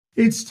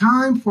It's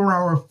time for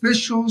our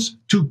officials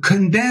to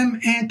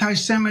condemn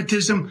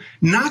anti-Semitism,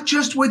 not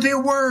just with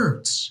their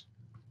words,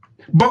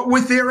 but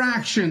with their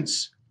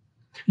actions.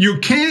 You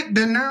can't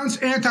denounce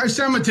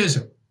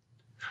anti-Semitism,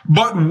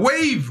 but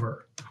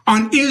waver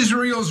on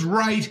Israel's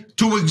right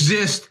to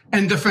exist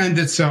and defend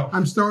itself.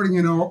 I'm starting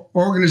an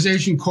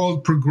organization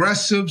called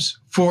Progressives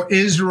for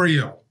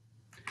Israel,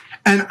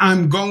 and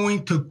I'm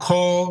going to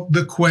call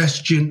the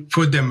question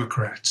for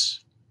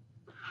Democrats.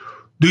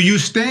 Do you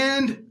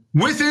stand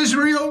with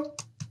Israel,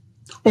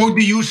 or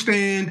do you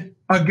stand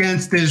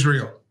against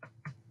Israel?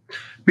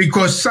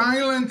 Because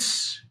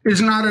silence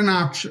is not an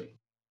option.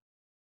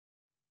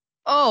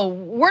 Oh,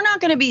 we're not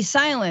going to be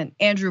silent,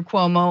 Andrew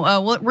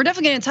Cuomo. We're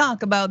definitely going to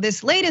talk about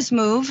this latest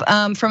move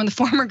from the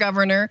former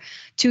governor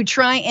to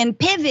try and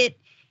pivot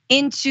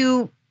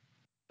into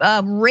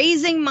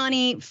raising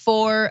money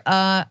for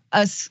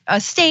a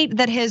state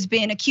that has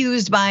been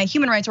accused by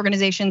human rights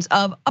organizations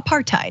of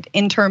apartheid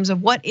in terms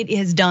of what it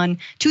has done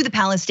to the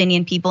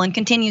Palestinian people and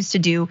continues to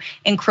do,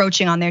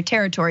 encroaching on their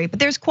territory. But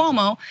there's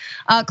Cuomo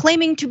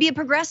claiming to be a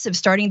progressive,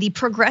 starting the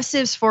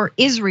Progressives for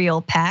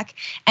Israel PAC,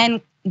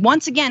 and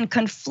once again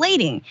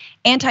conflating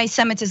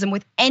anti-Semitism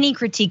with any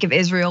critique of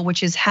Israel,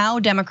 which is how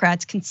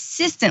Democrats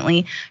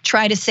consistently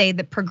try to say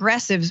that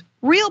progressives,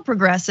 real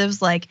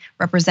progressives like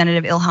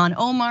Representative Ilhan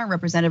Omar,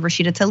 Representative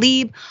Rashida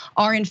Tlaib,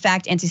 are in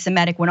fact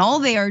anti-Semitic, when all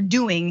they are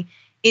doing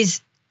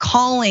is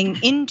calling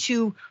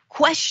into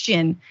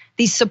question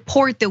the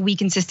support that we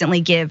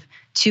consistently give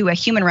to a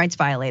human rights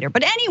violator.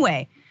 But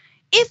anyway,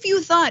 if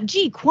you thought,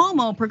 gee,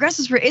 Cuomo,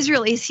 Progressives for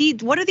Israel,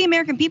 what do the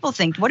American people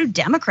think? What do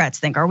Democrats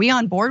think? Are we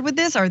on board with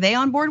this? Are they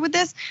on board with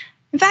this?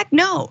 In fact,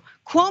 no.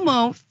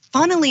 Cuomo,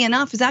 funnily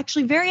enough, is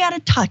actually very out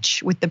of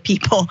touch with the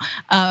people.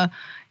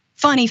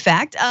 Funny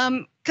fact,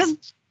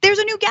 because there's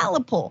a new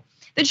Gallup poll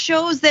that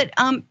shows that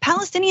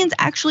Palestinians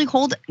actually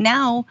hold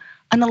now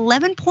an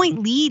 11-point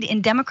lead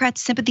in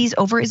Democrats' sympathies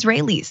over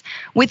Israelis,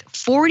 with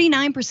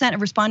 49% of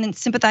respondents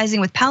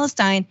sympathizing with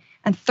Palestine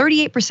and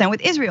 38%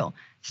 with Israel.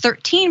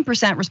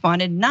 13%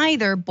 responded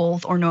neither,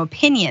 both, or no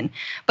opinion.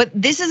 But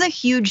this is a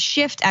huge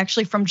shift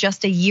actually from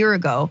just a year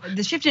ago.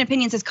 The shift in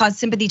opinions has caused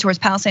sympathy towards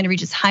Palestine to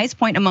reach its highest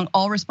point among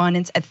all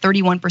respondents at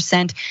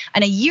 31%.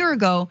 And a year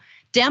ago,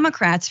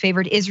 Democrats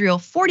favored Israel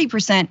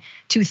 40%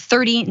 to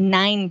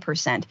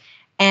 39%.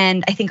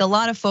 And I think a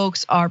lot of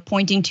folks are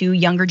pointing to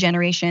younger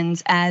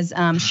generations, as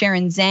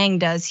Sharon Zhang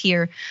does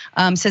here,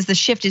 says the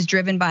shift is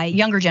driven by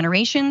younger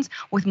generations,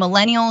 with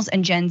millennials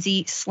and Gen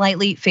Z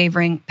slightly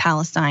favoring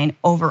Palestine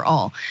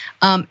overall.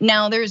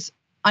 Now there's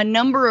a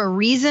number of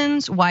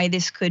reasons why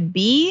this could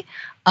be.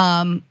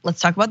 Let's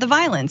talk about the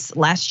violence.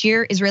 Last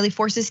year, Israeli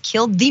forces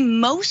killed the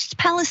most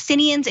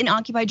Palestinians in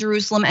occupied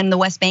Jerusalem and the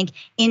West Bank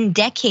in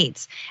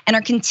decades, and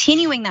are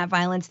continuing that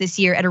violence this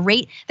year at a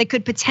rate that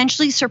could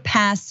potentially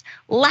surpass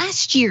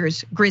last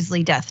year's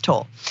grisly death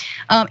toll.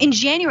 In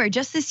January,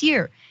 just this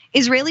year,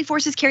 Israeli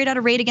forces carried out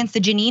a raid against the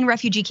Jenin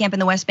refugee camp in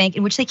the West Bank,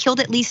 in which they killed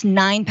at least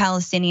 9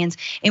 Palestinians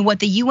in what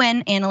the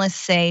UN analysts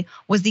say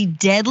was the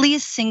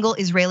deadliest single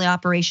Israeli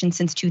operation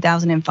since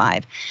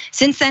 2005.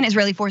 Since then,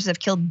 Israeli forces have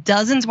killed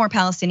dozens more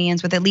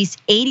Palestinians, with at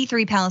least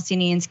 83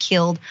 Palestinians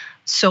killed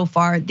so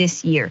far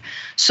this year.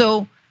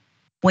 So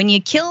when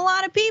you kill a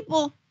lot of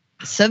people,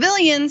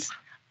 civilians,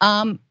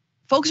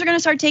 folks are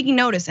gonna start taking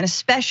notice, and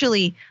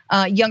especially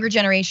younger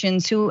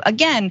generations who,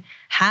 again,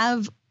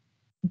 have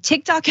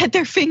TikTok at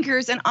their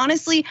fingers and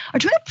honestly are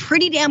doing a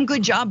pretty damn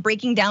good job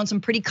breaking down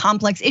some pretty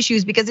complex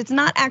issues, because it's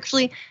not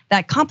actually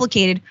that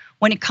complicated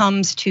when it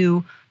comes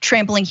to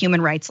trampling human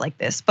rights like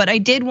this. But I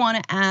did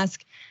want to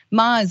ask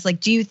Maz,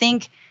 do you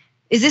think,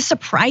 is this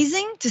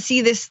surprising to see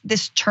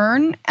this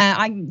turn?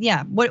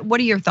 What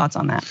are your thoughts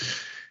on that?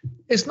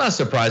 It's not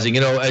surprising,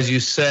 as you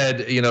said,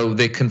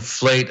 they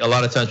conflate, a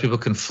lot of times people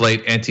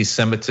conflate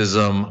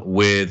anti-Semitism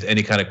with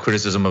any kind of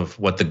criticism of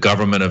what the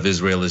government of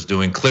Israel is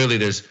doing. Clearly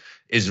there's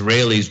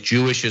Israelis,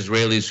 Jewish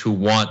Israelis, who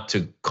want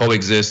to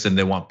coexist and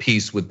they want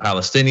peace with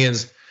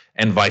Palestinians,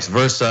 and vice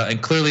versa.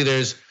 And clearly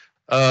there's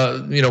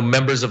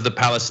members of the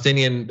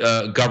Palestinian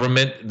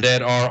government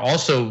that are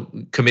also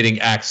committing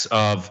acts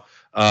of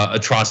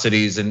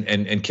atrocities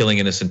and killing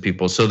innocent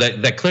people. So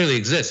that clearly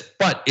exists.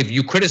 But if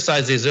you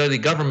criticize the Israeli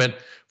government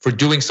for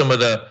doing some of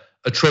the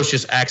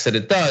atrocious acts that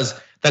it does,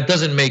 that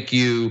doesn't make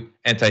you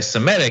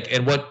anti-Semitic.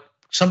 And what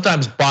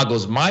sometimes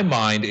boggles my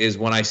mind is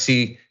when I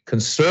see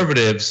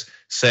conservatives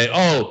say,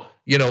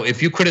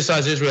 if you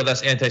criticize Israel,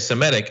 that's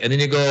anti-Semitic. And then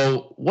you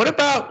go, what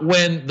about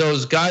when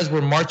those guys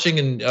were marching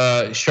in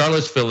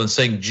Charlottesville and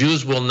saying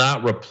Jews will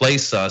not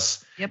replace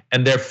us? Yep.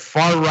 And they're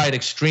far-right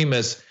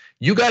extremists.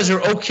 You guys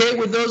are okay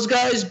with those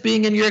guys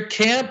being in your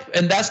camp,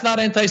 and that's not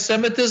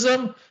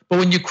anti-Semitism? But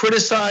when you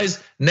criticize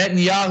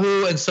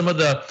Netanyahu and some of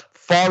the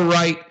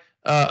far-right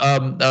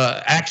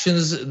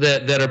actions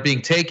that are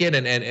being taken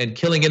and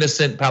killing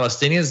innocent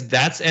Palestinians,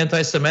 that's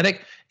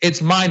anti-Semitic?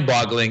 It's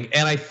mind-boggling.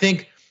 And I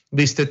think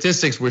the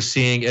statistics we're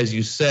seeing, as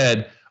you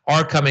said,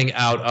 are coming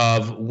out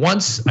of,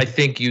 once I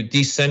think you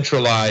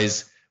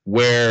decentralize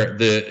where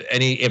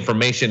any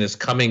information is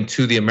coming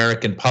to the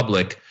American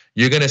public,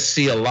 you're gonna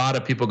see a lot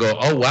of people go,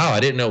 oh wow, I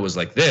didn't know it was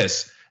like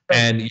this.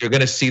 And you're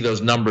gonna see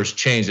those numbers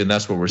change, and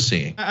that's what we're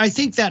seeing. I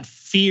think that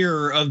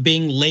fear of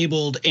being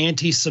labeled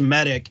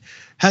anti-Semitic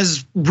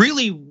has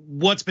really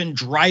what's been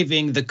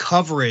driving the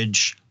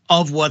coverage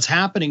of what's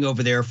happening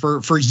over there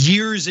for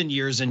years and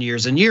years and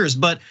years and years.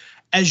 But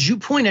as you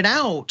pointed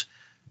out,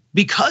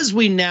 because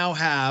we now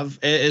have,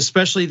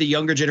 especially the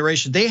younger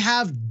generation, they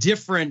have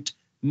different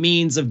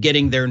means of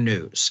getting their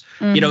news.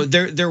 You know,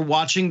 they're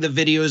watching the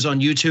videos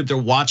on YouTube, they're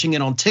watching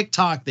it on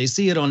TikTok, they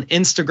see it on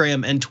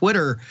Instagram and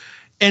Twitter,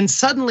 and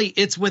suddenly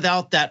it's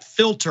without that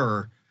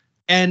filter,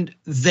 and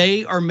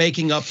they are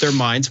making up their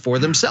minds for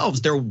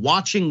themselves. They're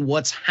watching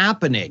what's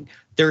happening.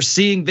 They're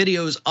seeing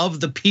videos of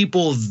the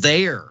people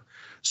there.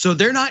 So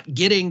they're not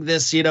getting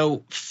this,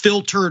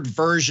 filtered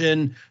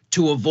version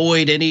to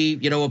avoid any,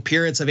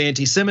 appearance of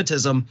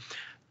anti-Semitism.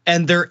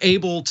 And they're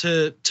able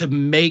to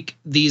make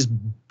these,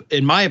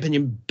 in my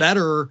opinion,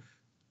 better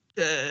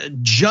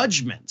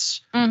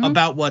judgments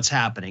about what's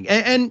happening.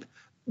 And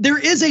there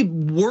is a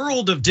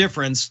world of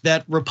difference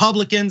that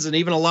Republicans and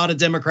even a lot of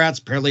Democrats,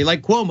 apparently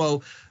like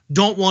Cuomo,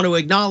 don't want to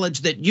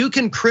acknowledge, that you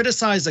can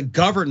criticize a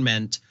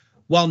government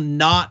while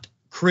not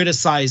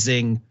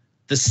criticizing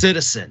the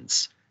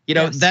citizens.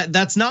 Yes.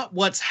 That's not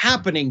what's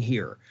happening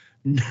here.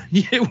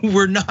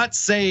 We're not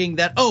saying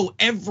that, oh,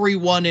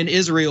 everyone in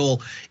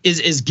Israel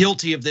is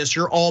guilty of this,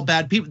 you're all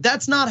bad people.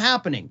 That's not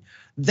happening.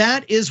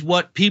 That is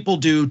what people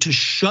do to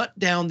shut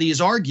down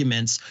these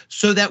arguments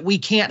so that we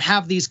can't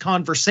have these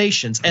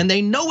conversations. And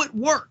they know it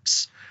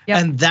works. Yep.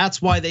 And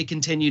that's why they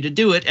continue to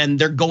do it. And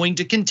they're going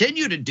to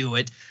continue to do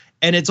it.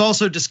 And it's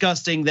also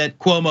disgusting that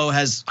Cuomo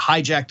has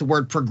hijacked the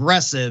word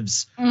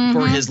progressives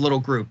for his little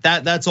group.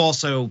 That's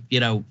also,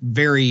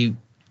 very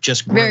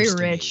just gross.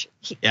 Very rich.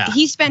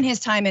 He spent his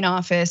time in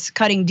office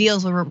cutting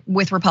deals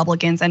with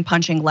Republicans and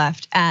punching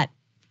left at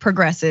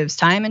progressives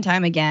time and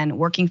time again,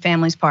 Working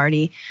Families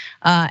Party,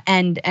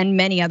 and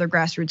many other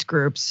grassroots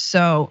groups.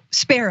 So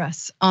spare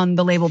us on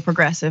the label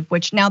progressive,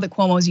 which now that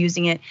Cuomo's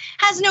using it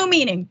has no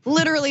meaning,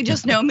 literally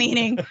just no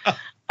meaning.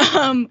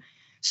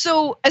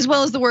 So as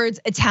well as the words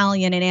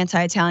Italian and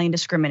anti-Italian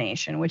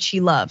discrimination, which he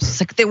loves.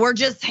 It's like, they were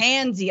just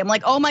handsy. I'm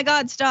like, oh my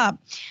God, stop.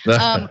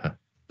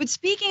 But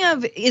speaking of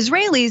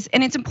Israelis,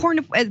 and it's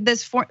important,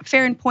 as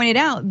Farron pointed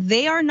out,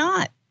 they are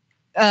not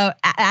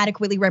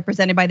adequately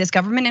represented by this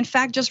government. In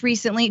fact, just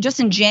recently, just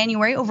in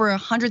January, over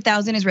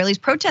 100,000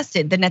 Israelis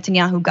protested the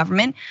Netanyahu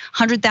government.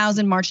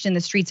 100,000 marched in the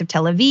streets of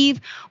Tel Aviv,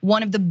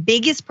 one of the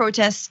biggest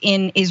protests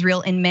in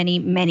Israel in many,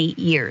 many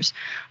years.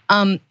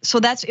 So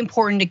that's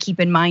important to keep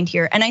in mind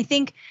here. And I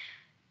think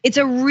it's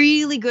a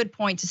really good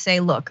point to say,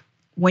 look,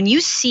 when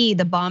you see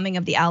the bombing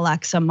of the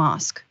Al-Aqsa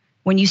Mosque,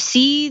 when you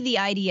see the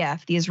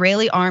IDF, the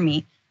Israeli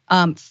army,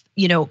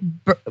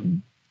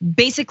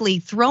 basically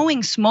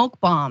throwing smoke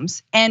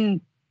bombs and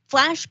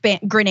flash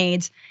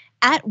grenades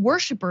at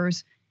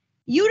worshipers,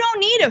 you don't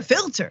need a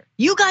filter.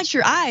 You got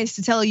your eyes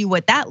to tell you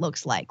what that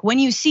looks like. When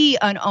you see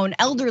an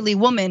elderly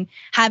woman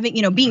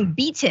being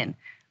beaten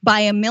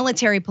by a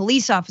military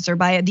police officer,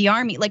 by the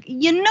army, like,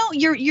 you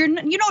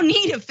don't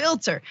need a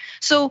filter.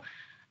 So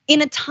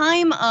in a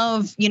time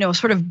of,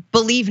 sort of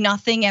believe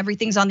nothing,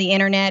 everything's on the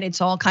internet, it's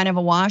all kind of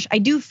a wash, I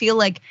do feel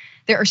like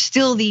there are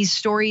still these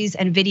stories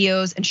and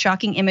videos and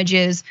shocking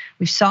images.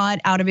 We saw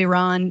it out of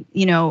Iran,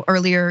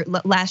 earlier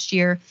last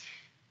year,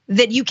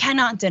 that you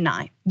cannot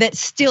deny, that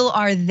still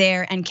are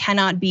there and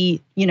cannot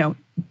be,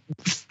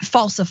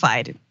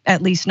 falsified,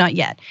 at least not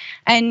yet.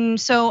 And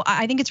so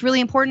I think it's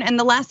really important. And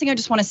the last thing I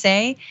just want to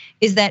say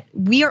is that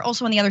we are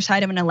also on the other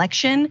side of an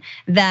election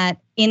that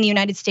in the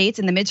United States,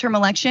 in the midterm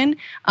election,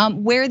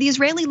 where the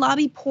Israeli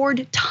lobby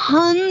poured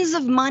tons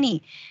of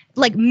money,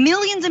 like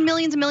millions and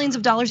millions and millions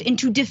of dollars,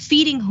 into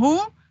defeating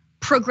whom?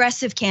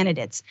 Progressive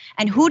candidates.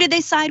 And who did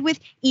they side with?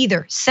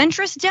 Either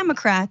centrist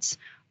Democrats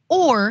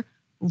or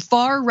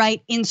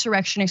far-right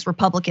insurrectionist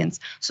Republicans.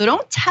 So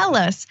don't tell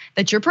us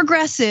that you're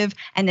progressive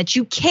and that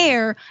you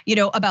care,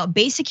 about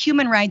basic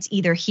human rights,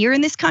 either here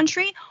in this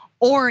country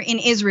or in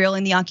Israel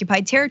in the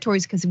occupied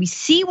territories, because we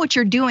see what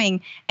you're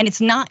doing and it's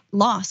not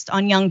lost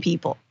on young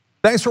people.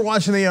 Thanks for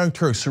watching The Young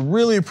Turks, I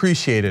really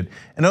appreciate it.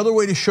 Another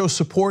way to show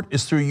support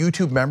is through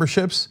YouTube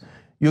memberships.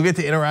 You'll get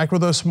to interact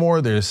with us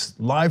more. There's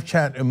live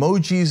chat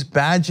emojis,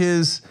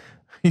 badges.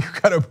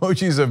 You've got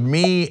emojis of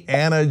me,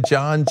 Anna,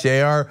 John,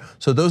 JR.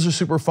 So those are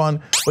super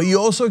fun. But you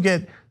also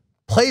get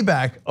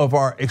playback of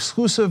our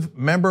exclusive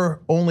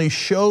member-only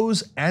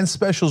shows and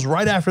specials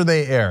right after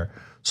they air.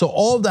 So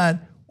all of that,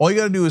 all you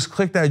gotta do is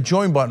click that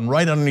join button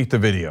right underneath the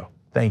video.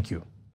 Thank you.